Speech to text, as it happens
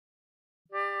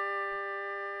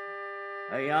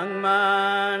A young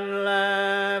man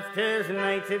left his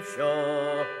native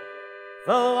shore,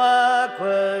 for work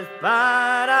was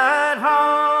bad at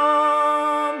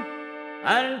home,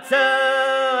 and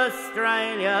to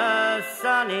Australia's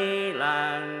sunny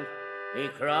land he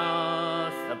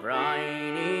crossed the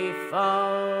briny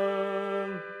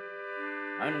foam.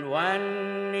 And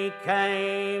when he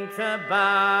came to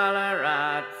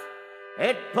Ballarat,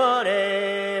 it put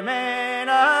him in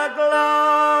a glow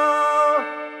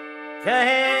to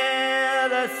hear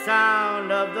the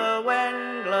sound of the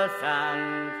windlass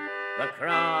and the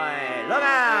cry, "Look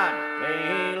out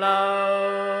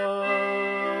below!"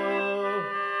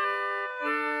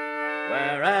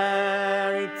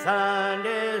 Where'er he turned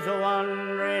his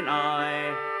wandering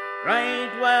eye, great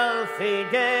wealth he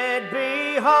did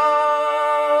behold,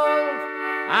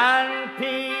 and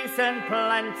peace and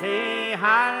plenty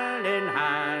hand in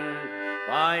hand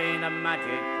by the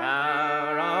magic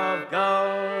power of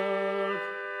gold.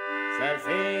 Says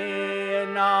he,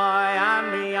 and I am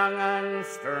young and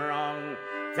strong,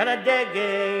 to the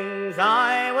diggings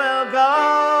I will go,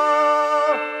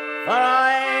 for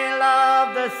I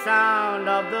love the sound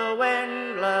of the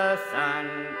windlass and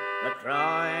the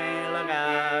cry, "Look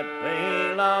out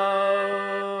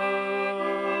below!"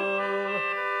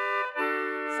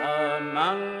 So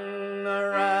among the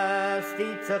rest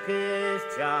he took his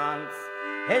chance.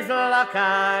 His luck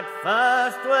at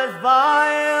first was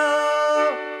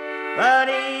vile, but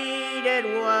he did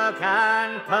work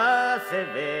and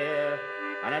persevere,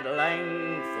 and at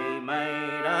length he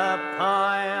made a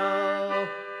pile.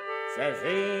 Says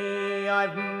he,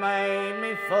 "I've made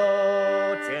me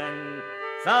fortune,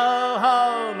 so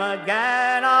home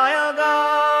again I'll go,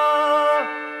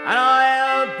 and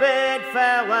I'll bid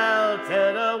farewell to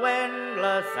the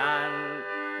windlass and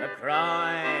the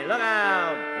cry, 'Look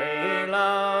out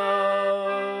below!'"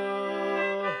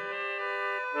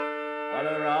 But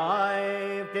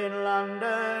arrived in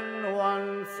London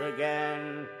once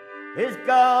again, his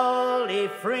gold he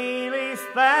freely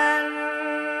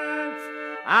spent,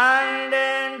 and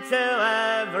into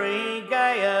every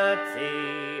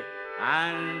gaiety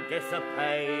and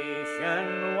dissipation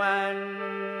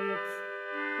went.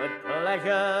 But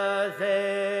pleasures,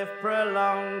 if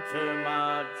prolonged too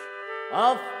much,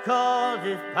 of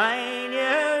causes pain,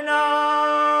 you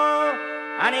know,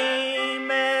 and he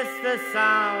missed the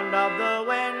sound of the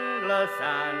windlass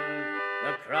and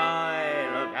the cry,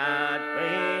 "Look out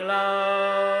below!"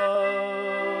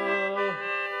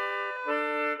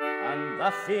 And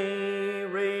thus he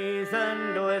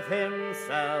reasoned with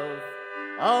himself,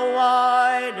 "Oh,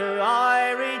 why do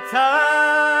I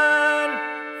return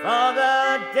for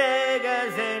the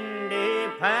digger's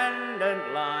independent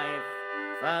life?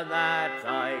 For that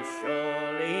I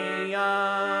surely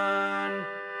yearn.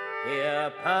 Here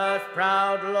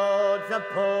purse-proud lords the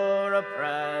poor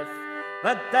oppress,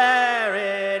 but there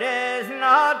it is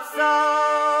not so.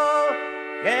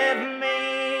 Give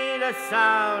me the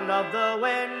sound of the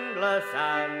windlass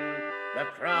and the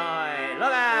cry,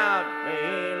 'Look out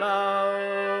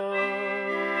below!'"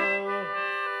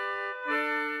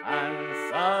 And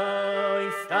so he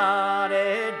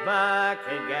started back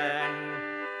again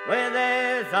with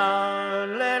his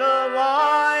own little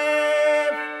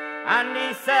wife, and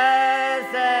he says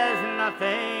there's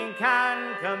nothing can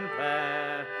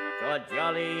compare to a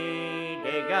jolly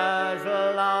digger's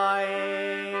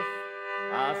life.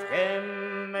 Ask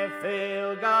him if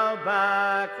he'll go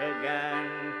back again,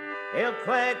 he'll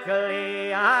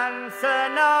quickly answer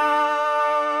no.